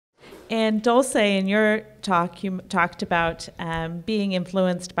And Dulce, in your talk, you talked about being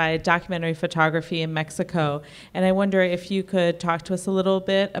influenced by documentary photography in Mexico. And I wonder if you could talk to us a little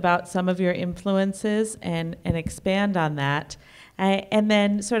bit about some of your influences and expand on that. And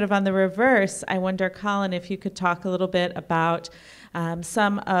then sort of on the reverse, I wonder, Colin, if you could talk a little bit about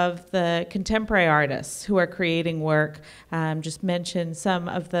some of the contemporary artists who are creating work. Just mention some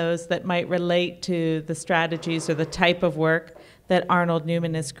of those that might relate to the strategies or the type of work that Arnold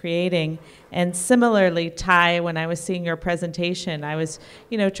Newman is creating. And similarly, Ty, when I was seeing your presentation, I was,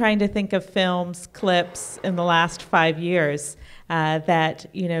 trying to think of films, clips in the last 5 years that,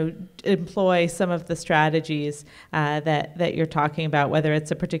 employ some of the strategies that you're talking about, whether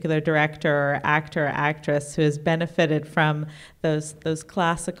it's a particular director or actor or actress who has benefited from those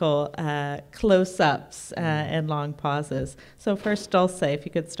classical close-ups and long pauses. So first, Dulce, if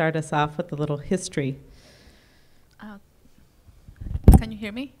you could start us off with a little history. Can you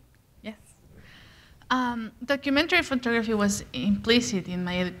hear me? Yes. Documentary photography was implicit in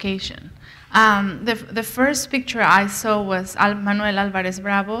my education. The first picture I saw was Manuel Alvarez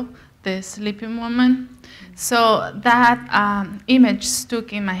Bravo, the sleeping woman. So that image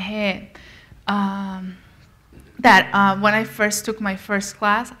stuck in my head. That when I first took my first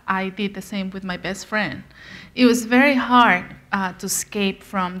class, I did the same with my best friend. It was very hard to escape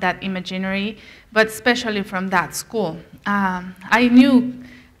from that imaginary, but especially from that school. I knew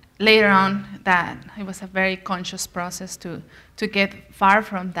later on that it was a very conscious process to get far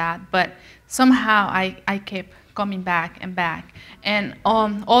from that, but somehow I kept coming back and back. And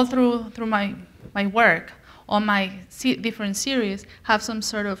all through my work, all my different series have some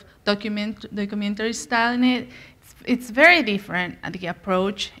sort of documentary style in it. It's very different, the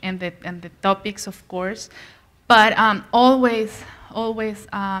approach and the topics, of course, but always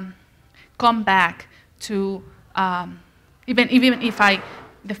come back to even if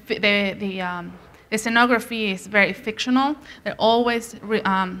the scenography is very fictional, they always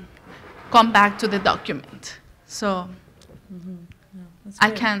come back to the document. So. Mm-hmm.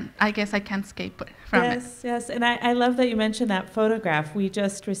 I guess I can't escape from it. Yes, and I love that you mentioned that photograph. We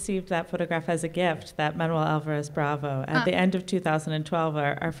just received that photograph as a gift, that Manuel Alvarez Bravo. At the end of 2012,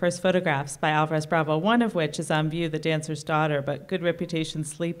 our first photographs by Alvarez Bravo, one of which is on view, The Dancer's Daughter, but Good Reputation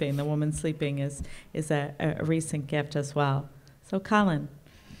Sleeping, The Woman Sleeping, is a recent gift as well. So, Colin.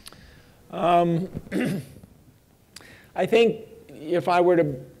 I think if I were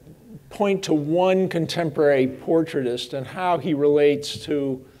to point to one contemporary portraitist and how he relates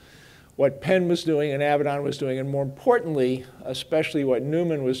to what Penn was doing and Avedon was doing, and more importantly, especially what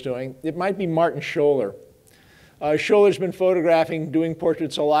Newman was doing, it might be Martin Scholler. Scholler's been photographing, doing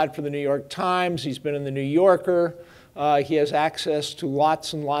portraits a lot for the New York Times. He's been in the New Yorker. He has access to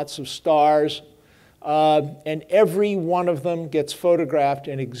lots and lots of stars. And every one of them gets photographed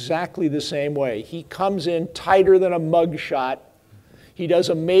in exactly the same way. He comes in tighter than a mug shot. He does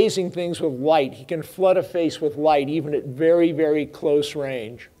amazing things with light. He can flood a face with light, even at very, very close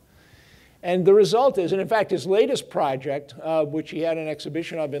range. And the result is, and in fact, his latest project, which he had an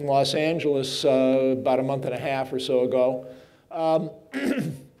exhibition of in Los Angeles about a month and a half or so ago,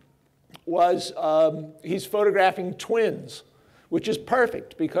 was he's photographing twins, which is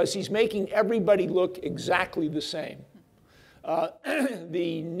perfect because he's making everybody look exactly the same.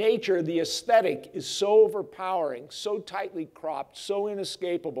 The nature, the aesthetic is so overpowering, so tightly cropped, so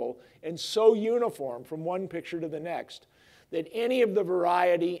inescapable, and so uniform from one picture to the next that any of the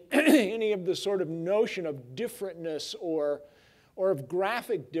variety, any of the sort of notion of differentness or of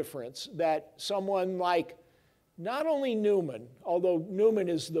graphic difference that someone like not only Newman, although Newman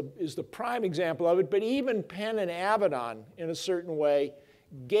is the prime example of it, but even Penn and Avedon in a certain way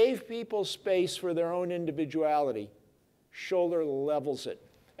gave people space for their own individuality. Scholler levels it.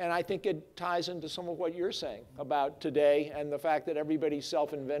 And I think it ties into some of what you're saying about today and the fact that everybody's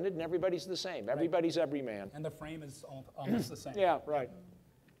self-invented and everybody's the same. Right. Everybody's every man. And the frame is almost the same. Yeah, right.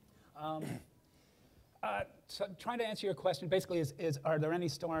 So trying to answer your question, basically, are there any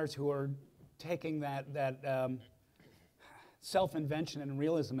stars who are taking that self-invention and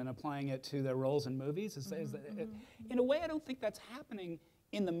realism and applying it to their roles in movies? In a way, I don't think that's happening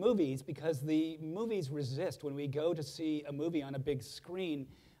in the movies, because the movies resist. When we go to see a movie on a big screen,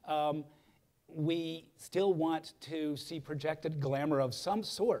 we still want to see projected glamour of some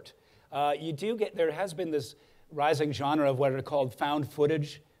sort. There has been this rising genre of what are called found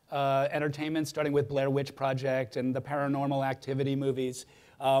footage entertainment, starting with Blair Witch Project and the Paranormal Activity movies.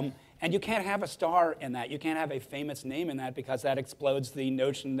 And you can't have a star in that. You can't have a famous name in that, because that explodes the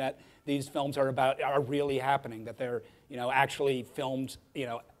notion that these films are really happening, that they're actually filmed,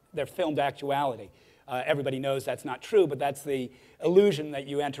 they're filmed actuality. Everybody knows that's not true, but that's the illusion that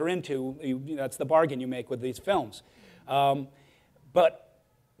you enter into. That's the bargain you make with these films. But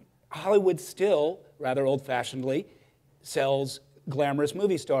Hollywood still, rather old-fashionedly, sells glamorous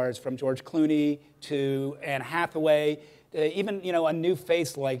movie stars, from George Clooney to Anne Hathaway, even a new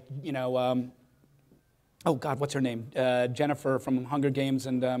face like oh God, what's her name? Jennifer from Hunger Games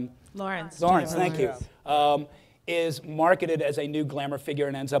and Lawrence. Thank you. Is marketed as a new glamour figure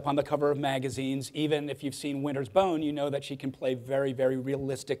and ends up on the cover of magazines. Even if you've seen Winter's Bone, you know that she can play very, very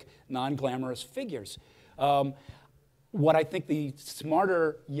realistic, non-glamorous figures. What I think the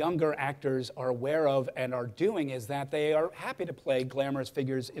smarter, younger actors are aware of and are doing is that they are happy to play glamorous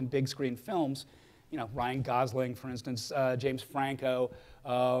figures in big screen films. Ryan Gosling, for instance, James Franco,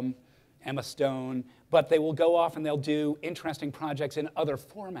 Emma Stone, but they will go off and they'll do interesting projects in other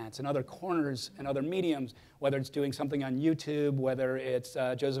formats, in other corners, and other mediums, whether it's doing something on YouTube, whether it's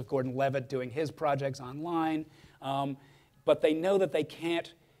Joseph Gordon-Levitt doing his projects online. But they know that they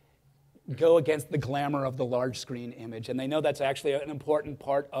can't go against the glamour of the large screen image, and they know that's actually an important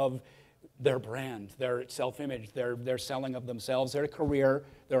part of their brand, their self-image, their selling of themselves, their career,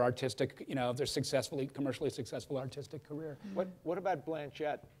 their artistic, their commercially successful artistic career. What about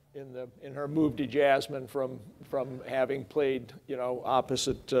Blanchett in her move to Jasmine from having played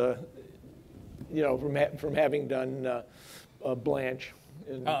opposite from having done Blanche?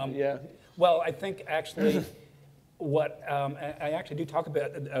 Yeah. Well, I think actually. I actually do talk a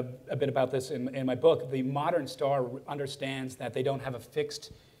bit about this in my book. The modern star understands that they don't have a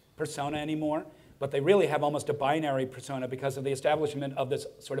fixed persona anymore, but they really have almost a binary persona because of the establishment of this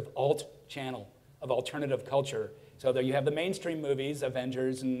sort of alt channel of alternative culture. So there you have the mainstream movies,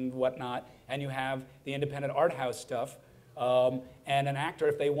 Avengers and whatnot, and you have the independent art house stuff. And an actor,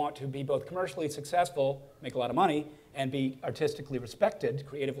 if they want to be both commercially successful, make a lot of money, and be artistically respected,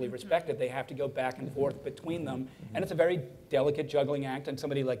 creatively respected, they have to go back and forth between them. And it's a very delicate juggling act. And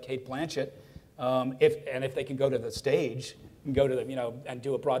somebody like Cate Blanchett, if they can go to the stage and go to the, and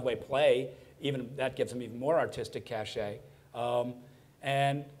do a Broadway play, even that gives them even more artistic cachet.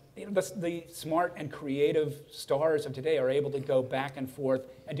 And the smart and creative stars of today are able to go back and forth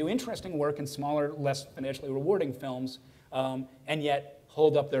and do interesting work in smaller, less financially rewarding films, and yet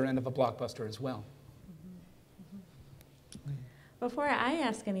hold up their end of a blockbuster as well. Before I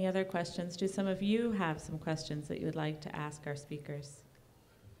ask any other questions, do some of you have some questions that you would like to ask our speakers?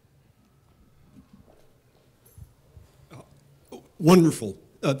 Wonderful.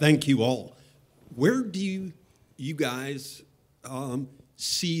 Thank you all. Where do you guys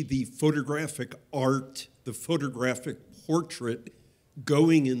see the photographic art, the photographic portrait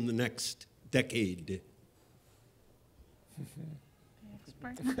going in the next decade?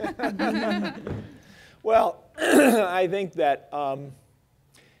 Well, I think that, I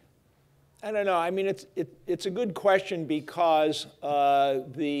don't know, I mean, it's a good question because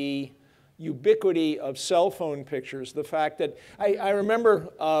the ubiquity of cell phone pictures, the fact that, I remember,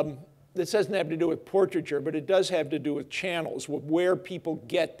 this doesn't have to do with portraiture, but it does have to do with channels, where people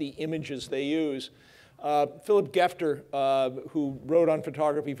get the images they use. Philip Gefter, who wrote on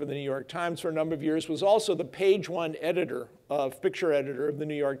photography for the New York Times for a number of years, was also the page one editor, picture editor of the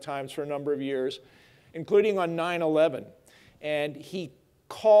New York Times for a number of years, including on 9/11. And he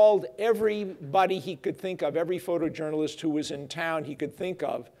called everybody he could think of, every photojournalist who was in town he could think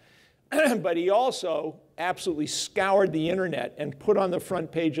of. But he also absolutely scoured the internet and put on the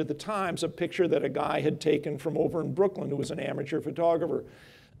front page of the Times a picture that a guy had taken from over in Brooklyn who was an amateur photographer.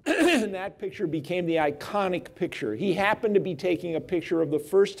 And that picture became the iconic picture. He happened to be taking a picture of the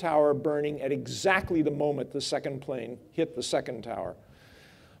first tower burning at exactly the moment the second plane hit the second tower.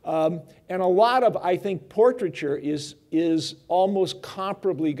 And a lot of, I think, portraiture is almost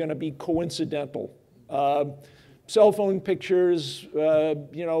comparably going to be coincidental. Cell phone pictures, I'm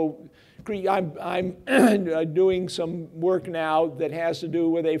doing some work now that has to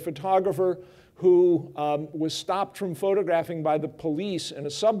do with a photographer who was stopped from photographing by the police in a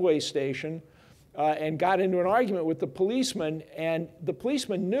subway station and got into an argument with the policeman, and the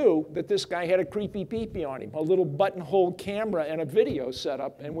policeman knew that this guy had a creepy peepee on him, a little buttonhole camera and a video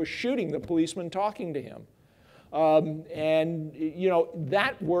setup, and was shooting the policeman talking to him. And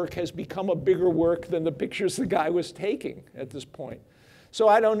that work has become a bigger work than the pictures the guy was taking at this point. So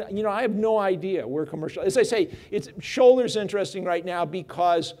I have no idea where commercial, as I say, Scholar's interesting right now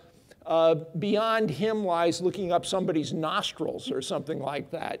because beyond him lies looking up somebody's nostrils or something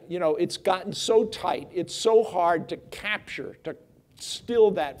like that. It's gotten so tight, it's so hard to capture, to still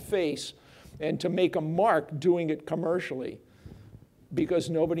that face and to make a mark doing it commercially because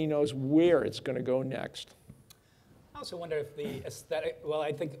nobody knows where it's going to go next. also wonder if the aesthetic, well,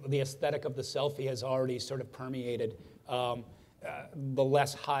 I think the aesthetic of the selfie has already sort of permeated the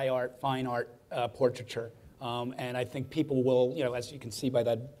less high art, fine art portraiture. And I think people will, you know, as you can see by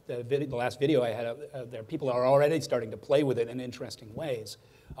the last video I had there, people are already starting to play with it in interesting ways.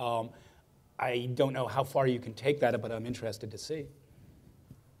 I don't know how far you can take that, but I'm interested to see.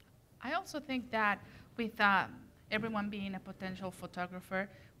 I also think that with everyone being a potential photographer,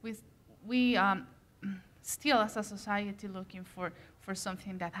 we still as a society looking for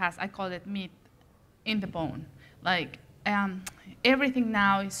something that has, I call it meat in the bone. Like everything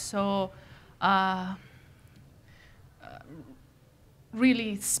now is so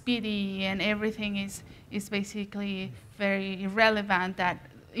really speedy, and everything is basically very irrelevant, that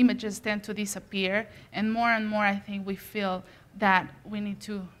images tend to disappear. And more I think we feel that we need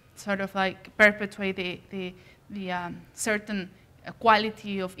to sort of like perpetuate the certain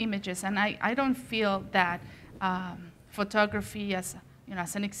quality of images. And I don't feel that photography as, you know,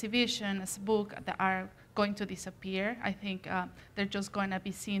 as an exhibition, as a book, that are going to disappear. I think they're just going to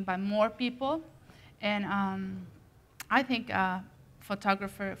be seen by more people. And I think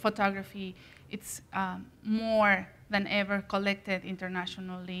photography, it's more than ever collected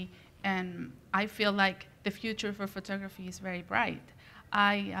internationally, and I feel like the future for photography is very bright.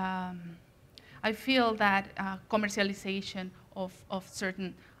 I feel that commercialization of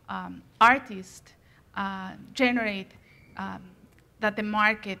certain artists generate that the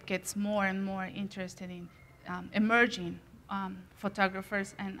market gets more and more interested in emerging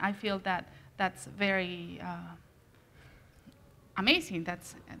photographers, and I feel that that's very amazing.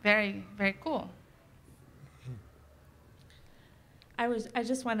 That's very, very cool. I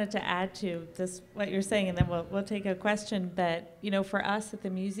just wanted to add to this what you're saying, and then we'll take a question. But you know, for us at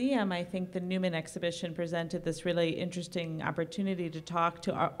the museum, I think the Newman exhibition presented this really interesting opportunity to talk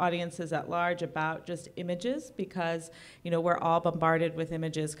to our audiences at large about just images, because you know we're all bombarded with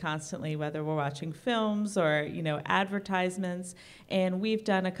images constantly, whether we're watching films or you know advertisements. And we've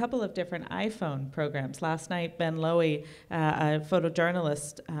done a couple of different iPhone programs. Last night, Ben Lowy, a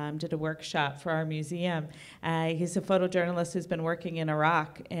photojournalist, did a workshop for our museum. He's a photojournalist who's been working in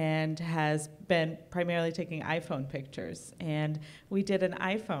Iraq and has been primarily taking iPhone pictures. And we did an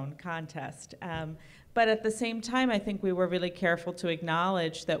iPhone contest. But at the same time, I think we were really careful to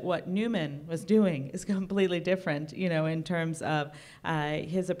acknowledge that what Newman was doing is completely different, you know, in terms of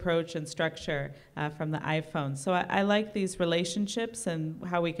his approach and structure from the iPhone. So I like these relationships and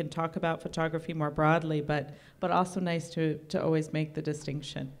how we can talk about photography more broadly, but also nice to always make the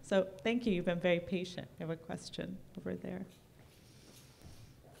distinction. So thank you. You've been very patient. I have a question over there.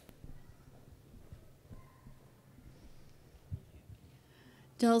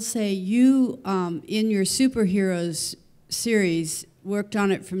 Dulce, you, in your superheroes series, worked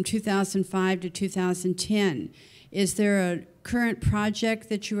on it from 2005 to 2010. Is there a current project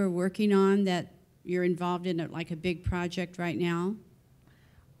that you are working on that you're involved in, like a big project right now?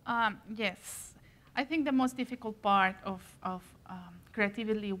 Yes. I think the most difficult part of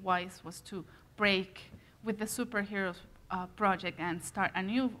creativity-wise was to break with the superheroes project and start a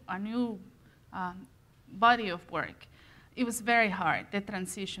new body of work. It was very hard, the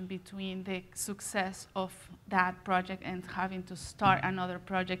transition between the success of that project and having to start another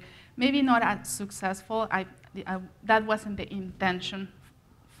project. Maybe not as successful, that wasn't the intention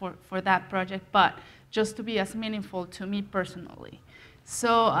for that project, but just to be as meaningful to me personally.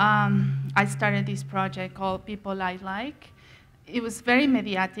 So I started this project called People I Like. It was very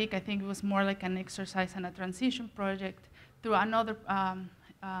mediatic. I think it was more like an exercise and a transition project through another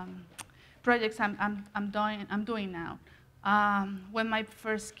projects I'm doing now. When my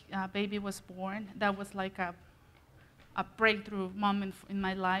first baby was born, that was like a breakthrough moment in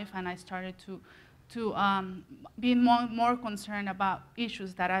my life, and I started to be more concerned about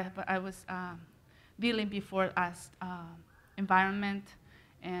issues that I was dealing before as environment,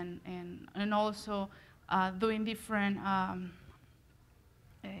 and also doing different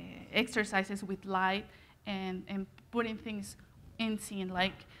exercises with light and putting things in scene,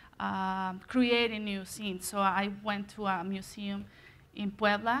 like creating new scenes. So I went to a museum in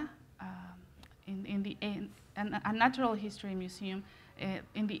Puebla, a natural history museum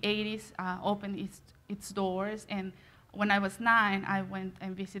in the 80s, opened its doors. And when I was 9, I went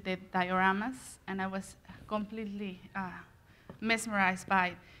and visited dioramas, and I was completely mesmerized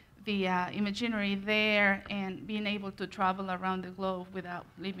by the imaginary there and being able to travel around the globe without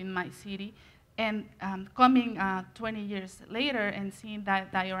leaving my city. And coming 20 years later and seeing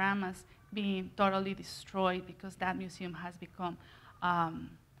that dioramas being totally destroyed because that museum has become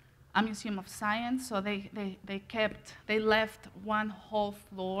a museum of science. So they left one whole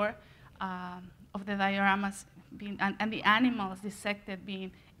floor of the dioramas being, and the animals dissected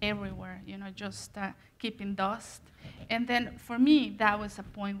being everywhere, you know, just keeping dust. And then for me, that was a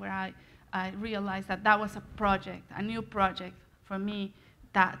point where I realized that that was a project, a new project for me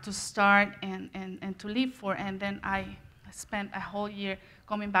that to start and to live for. And then I spent a whole year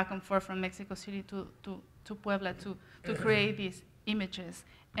coming back and forth from Mexico City to Puebla to create these images.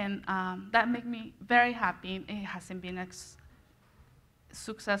 And that made me very happy. It hasn't been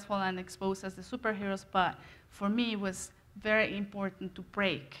successful and exposed as the superheroes, but for me it was very important to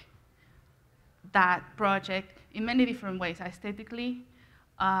break that project in many different ways, aesthetically,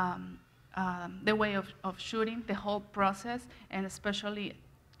 the way of shooting, the whole process, and especially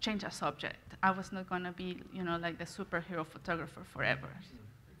change a subject. I was not going to be, you know, like the superhero photographer forever.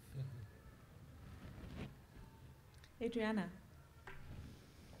 Adriana.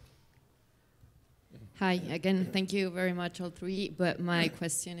 Hi, again, thank you very much, all three, but my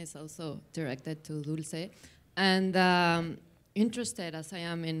question is also directed to Dulce. And interested as I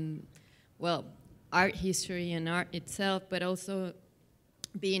am in, well, art history and art itself, but also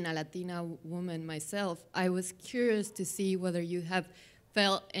being a Latina woman myself, I was curious to see whether you have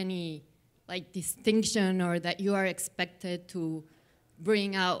felt any like distinction or that you are expected to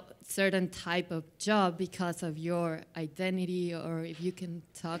bring out certain type of job because of your identity, or if you can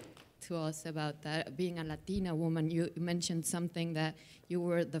talk to us about that. Being a Latina woman, you mentioned something that you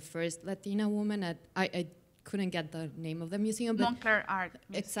were the first Latina woman at, I couldn't get the name of the museum. But Montclair Art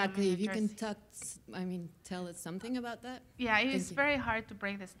Museum. Exactly, if you can Jersey. talk, I mean, tell us something about that. Yeah, it is very hard to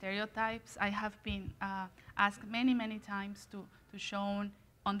break the stereotypes. I have been asked many, many times to show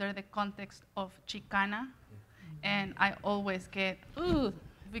under the context of Chicana, and I always get, ooh,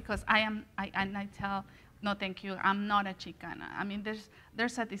 because I tell, no, thank you, I'm not a Chicana. I mean,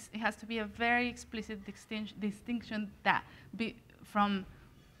 it has to be a very explicit distinction that from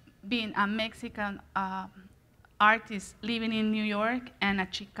being a Mexican artist living in New York and a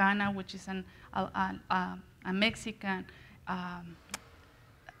Chicana, which is a Mexican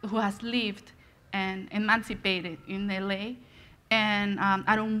who has lived and emancipated in LA. And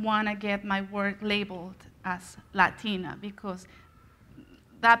I don't want to get my work labeled as Latina, because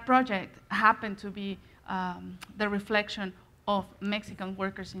that project happened to be the reflection of Mexican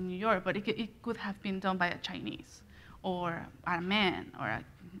workers in New York, but it could have been done by a Chinese or a man or a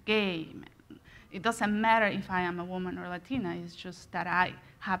gay man. It doesn't matter if I am a woman or Latina. It's just that I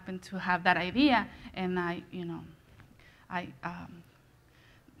happen to have that idea, and I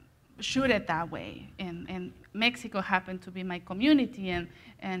shoot it that way. And Mexico happened to be my community,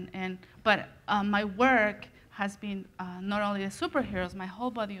 but my work has been not only the superheroes. My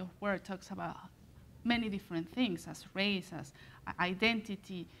whole body of work talks about many different things, as race, as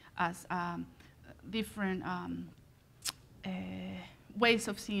identity, as different ways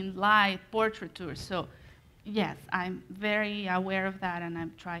of seeing light, portraiture. So yes, I'm very aware of that, and I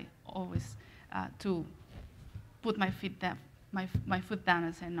try always to put my feet down, my foot down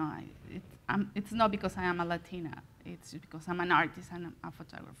and say, no, it's not because I am a Latina, it's because I'm an artist and a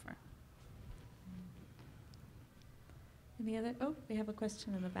photographer. Any other? Oh, we have a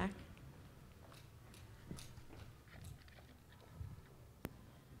question in the back.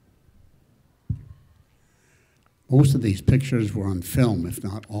 Most of these pictures were on film, if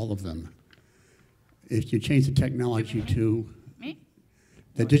not all of them. If you change the technology to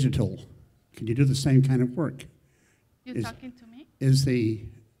the digital, can you do the same kind of work? You're talking to me? Is the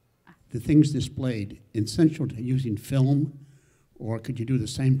things displayed essential to using film, or could you do the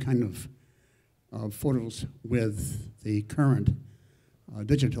same kind of photos with the current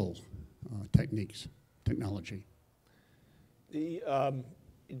digital technology?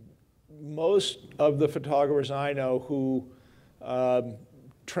 Most of the photographers I know who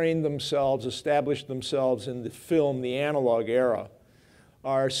trained themselves, established themselves in the film, the analog era,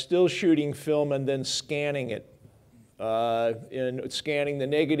 are still shooting film and then scanning it. And scanning the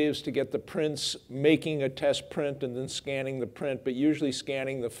negatives to get the prints, making a test print, and then scanning the print, but usually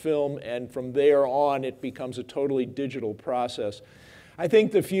scanning the film, and from there on it becomes a totally digital process. I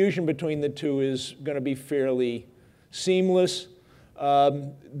think the fusion between the two is going to be fairly seamless.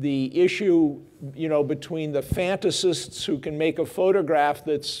 The issue, between the fantasists who can make a photograph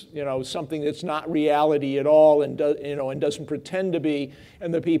that's, something that's not reality at all and doesn't pretend to be,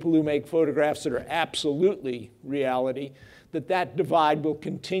 and the people who make photographs that are absolutely reality, that divide will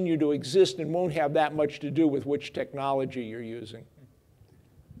continue to exist and won't have that much to do with which technology you're using.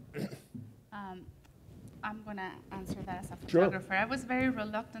 I'm going to answer that as a photographer. Sure. I was very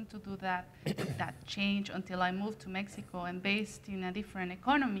reluctant to do that change until I moved to Mexico, and based in a different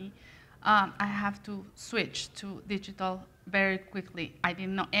economy, I have to switch to digital very quickly. I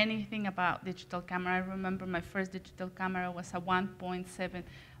didn't know anything about digital camera. I remember my first digital camera was a 1.7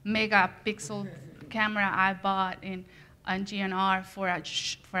 megapixel camera I bought in GNR for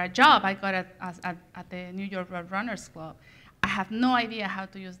a job I got at the New York Roadrunners Club. I have no idea how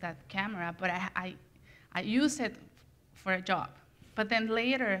to use that camera, but I use it for a job. But then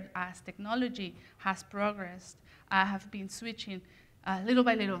later, as technology has progressed, I have been switching little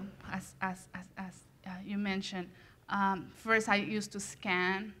by little, as you mentioned. First, I used to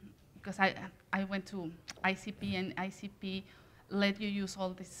scan, because I went to ICP, and ICP let you use all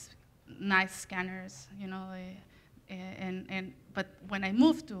these nice scanners, you know. But when I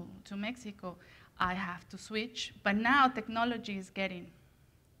moved to Mexico, I have to switch. But now technology is getting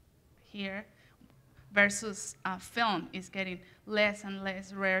here, versus film is getting less and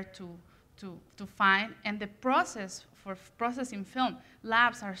less rare to find. And the process for processing film,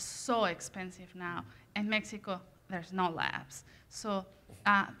 labs are so expensive now. In Mexico, there's no labs. So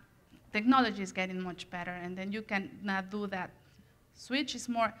technology is getting much better, and then you can now do that. Switch is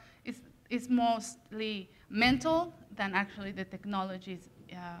more, it's mostly mental than actually the technology's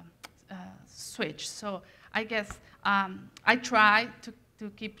switch. So I guess I try to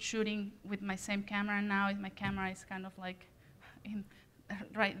keep shooting with my same camera. Now my camera is kind of like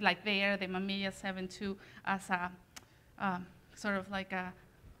right like there, the Mamiya 7 II, as a sort of like a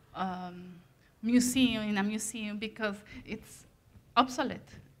museum in a museum, because it's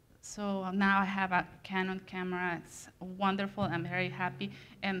obsolete. So now I have a Canon camera. It's wonderful. I'm very happy.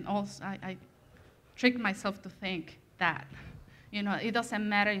 And also I trick myself to think that, you know, it doesn't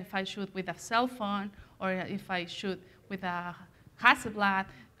matter if I shoot with a cell phone or if I shoot with a Hasselblad.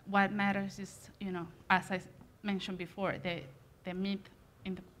 What matters is, you know, as I mentioned before, the meat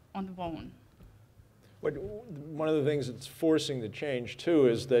on the bone. One of the things that's forcing the change, too,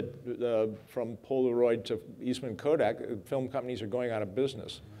 is that from Polaroid to Eastman Kodak, film companies are going out of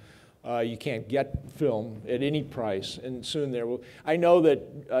business. You can't get film at any price, and soon there will. I know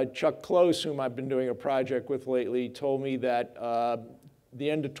that Chuck Close, whom I've been doing a project with lately, told me that the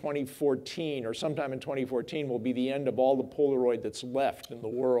end of 2014, or sometime in 2014, will be the end of all the Polaroid that's left in the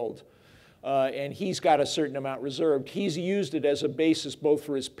world. And he's got a certain amount reserved. He's used it as a basis both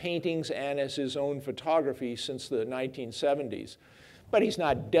for his paintings and as his own photography since the 1970s. But he's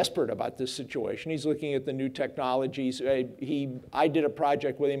not desperate about this situation. He's looking at the new technologies. I did a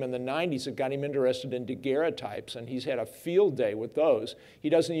project with him in the 90s that got him interested in daguerreotypes, and he's had a field day with those. He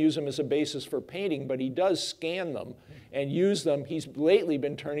doesn't use them as a basis for painting, but he does scan them and use them. He's lately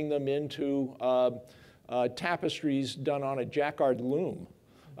been turning them into tapestries done on a jacquard loom.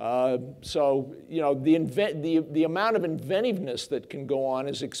 So, you know, the amount of inventiveness that can go on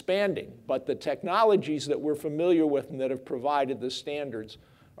is expanding, but the technologies that we're familiar with and that have provided the standards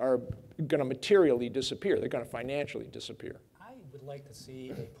are going to materially disappear. They're going to financially disappear. I would like to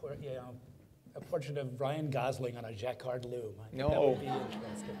see a portrait of Ryan Gosling on a jacquard loom. I think that would be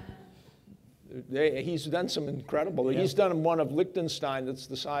interesting. He's done some incredible. Yeah. He's done one of Liechtenstein that's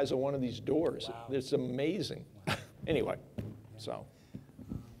the size of one of these doors. Wow. It's amazing. Wow. Anyway, so.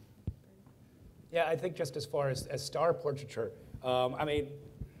 Yeah, I think just as far as star portraiture, I mean,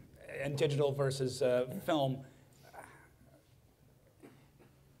 and digital versus film,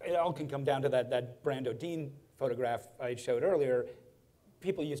 it all can come down to that Brando Dean photograph I showed earlier.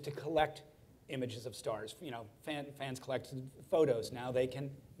 People used to collect images of stars. You know, fans collected photos. Now they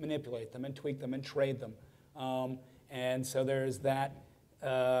can manipulate them and tweak them and trade them. And so there's that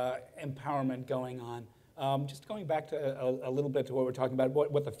empowerment going on. Just going back to a little bit to what we're talking about,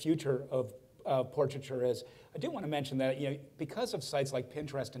 what the future of portraiture is. I do want to mention that, you know, because of sites like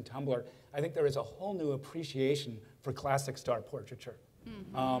Pinterest and Tumblr, I think there is a whole new appreciation for classic star portraiture.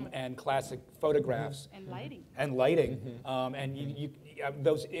 Mm-hmm. And classic photographs. And lighting. And lighting. Mm-hmm. And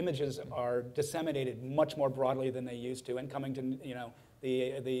those images are disseminated much more broadly than they used to, and coming to, you know,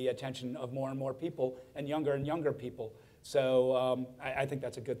 the attention of more and more people, and younger people. So I think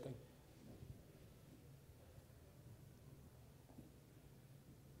that's a good thing.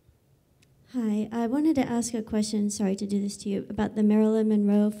 Hi, I wanted to ask a question, sorry to do this to you, about the Marilyn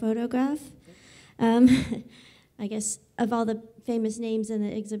Monroe photograph. I guess of all the famous names in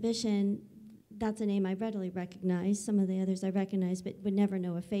the exhibition, that's a name I readily recognize. Some of the others I recognize, but would never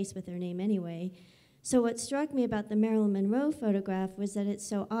know a face with their name anyway. So what struck me about the Marilyn Monroe photograph was that it's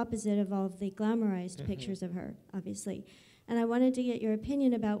so opposite of all of the glamorized pictures of her, obviously. And I wanted to get your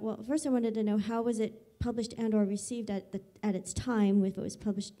opinion about, well, first I wanted to know how was it published and or received at its time, if it was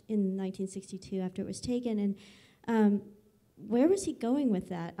published in 1962 after it was taken, and where was he going with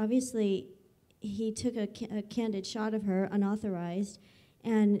that? Obviously, he took a candid shot of her, unauthorized,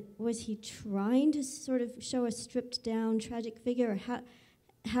 And was he trying to sort of show a stripped down tragic figure? Or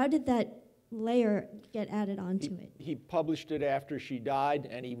how did that layer get added onto it? He published it after she died,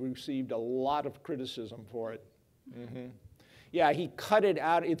 and he received a lot of criticism for it. Mm-hmm. Yeah, he cut it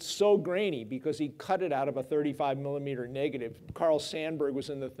out. It's so grainy because he cut it out of a 35mm negative. Carl Sandburg was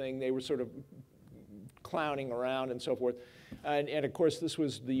in the thing. They were sort of clowning around and so forth. And of course, this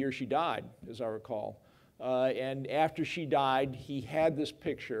was the year she died, as I recall. And after she died, he had this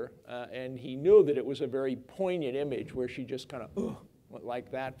picture, and he knew that it was a very poignant image where she just kind of went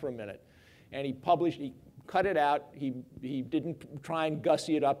like that for a minute. And he cut it out. He didn't try and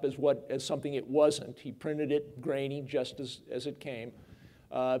gussy it up as something it wasn't. He printed it grainy just as it came,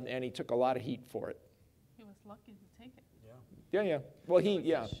 and he took a lot of heat for it. He was lucky to take it. Yeah. Well,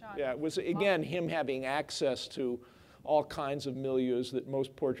 it was again him having access to all kinds of milieus that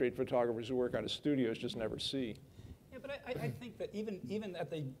most portrait photographers who work out of studios just never see. Yeah, but I think that even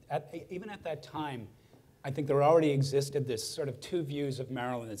at that time, I think there already existed this sort of two views of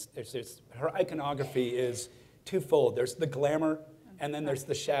Marilyn. Her iconography is twofold. There's the glamour, and then there's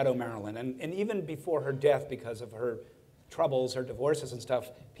the shadow Marilyn. And even before her death, because of her troubles, her divorces and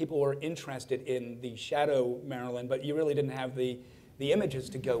stuff, people were interested in the shadow Marilyn, but you really didn't have the images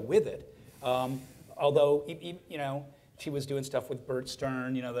to go with it. Although, you know, she was doing stuff with Bert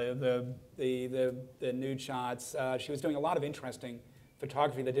Stern, you know, the nude shots. She was doing a lot of interesting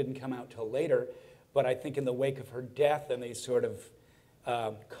photography that didn't come out till later. But I think in the wake of her death and the sort of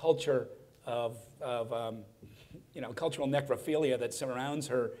culture of you know, cultural necrophilia that surrounds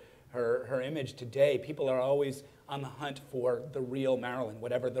her image today, people are always on the hunt for the real Marilyn,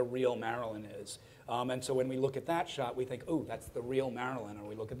 whatever the real Marilyn is. And so when we look at that shot, we think, oh, that's the real Marilyn. Or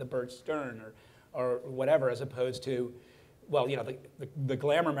we look at the Bert Stern or whatever, as opposed to, well, you know, the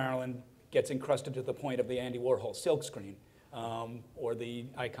glamour Marilyn gets encrusted to the point of the Andy Warhol silkscreen. Or the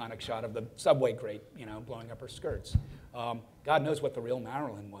iconic shot of the subway grate, you know, blowing up her skirts. God knows what the real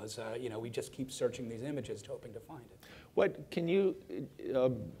Marilyn was. You know, we just keep searching these images, hoping to find it. What can you?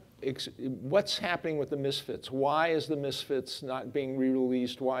 What's happening with the Misfits? Why is the Misfits not being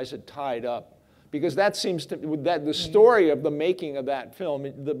re-released? Why is it tied up? Because that seems to the story of the making of that film.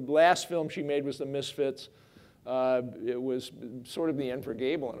 The last film she made was the Misfits. It was sort of the end for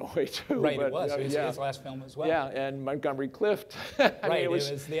Gable in a way too. Right, but, it was. It was his last film as well. Yeah, and Montgomery Clift. Right, it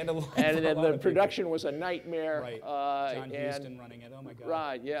was the end of the line. And then the production was a nightmare. Right, John Huston running it. Oh my God.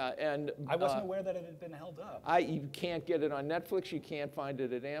 Right, yeah, and I wasn't aware that it had been held up. You can't get it on Netflix. You can't find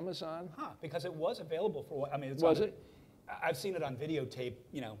it at Amazon. Huh? Because it was available for. I mean, I've seen it on videotape,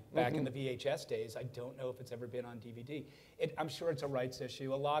 you know, back in the VHS days. I don't know if it's ever been on DVD. I'm sure it's a rights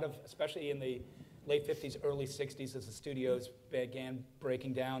issue. A lot of, especially in the late 50s, early 60s, as the studios began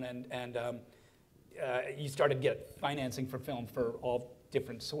breaking down and you started to get financing for film for all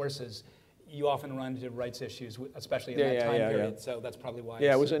different sources, you often run into rights issues, especially in that time period. So that's probably why.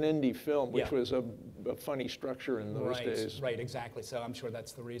 Yeah, it was an indie film, which was a funny structure in those days. Right, exactly. So I'm sure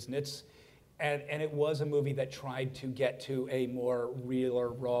that's the reason. And it was a movie that tried to get to a more real or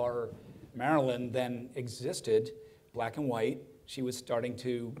raw Marilyn than existed, black and white. She was starting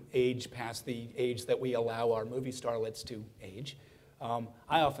to age past the age that we allow our movie starlets to age.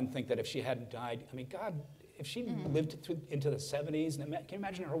 I often think that if she hadn't died, I mean, God, if she lived into the 70s, can you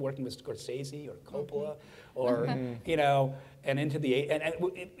imagine her working with Scorsese or Coppola, or you know, and into the and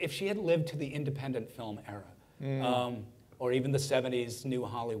if she had lived to the independent film era, or even the 70s New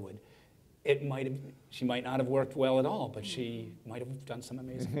Hollywood, she might not have worked well at all, but she might have done some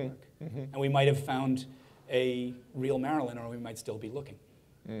amazing work, and we might have found a real Marilyn, or we might still be looking.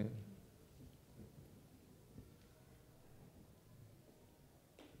 It's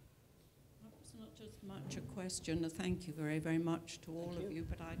not just much a question. Thank you very, very much to all of you,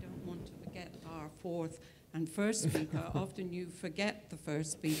 but I don't want to forget our fourth and first speaker. Often you forget the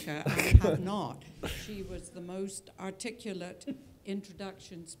first speaker. I have not. She was the most articulate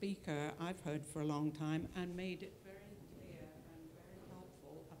introduction speaker I've heard for a long time, and made it very clear and very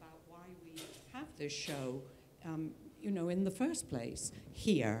helpful about why we have this show, you know, in the first place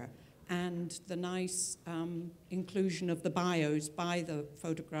here, and the nice inclusion of the bios by the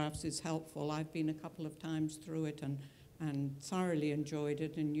photographs is helpful. I've been a couple of times through it and thoroughly enjoyed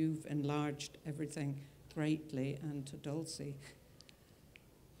it, and you've enlarged everything greatly, and to Dulce.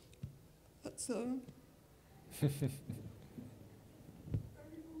 That's all.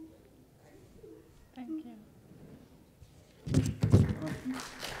 Thank you.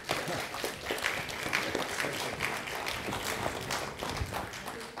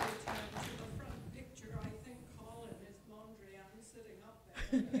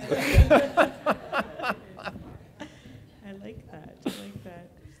 I like that. I like that.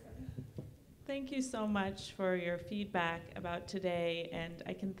 Thank you so much for your feedback about today, and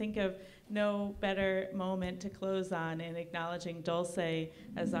I can think of no better moment to close on in acknowledging Dulce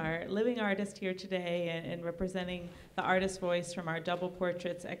as our living artist here today and representing the artist voice from our Double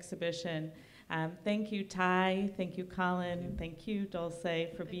Portraits exhibition. Thank you, Ty. Thank you, Colin. Thank you, Dulce,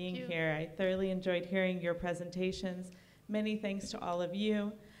 for being here. I thoroughly enjoyed hearing your presentations. Many thanks to all of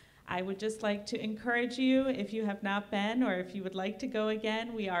you. I would just like to encourage you, if you have not been or if you would like to go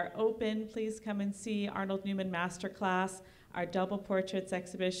again, we are open. Please come and see Arnold Newman Masterclass, our Double Portraits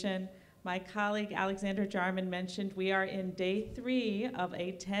exhibition. My colleague Alexander Jarman mentioned we are in day 3 of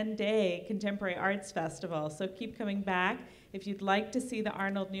a 10-day Contemporary Arts Festival, so keep coming back. If you'd like to see the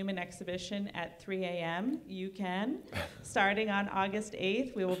Arnold Newman exhibition at 3 a.m., you can. Starting on August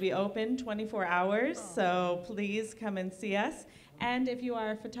 8th, we will be open 24 hours, so please come and see us. And if you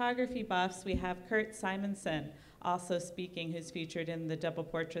are photography buffs, we have Kurt Simonson also speaking, who's featured in the Double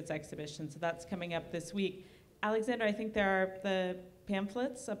Portraits exhibition. So that's coming up this week. Alexander, I think there are the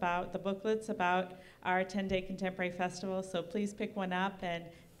pamphlets about, the booklets about our 10-day Contemporary Festival, so please pick one up, and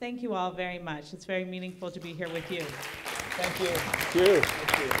thank you all very much. It's very meaningful to be here with you. Thank you. Thank you.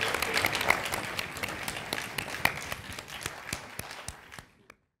 Thank you.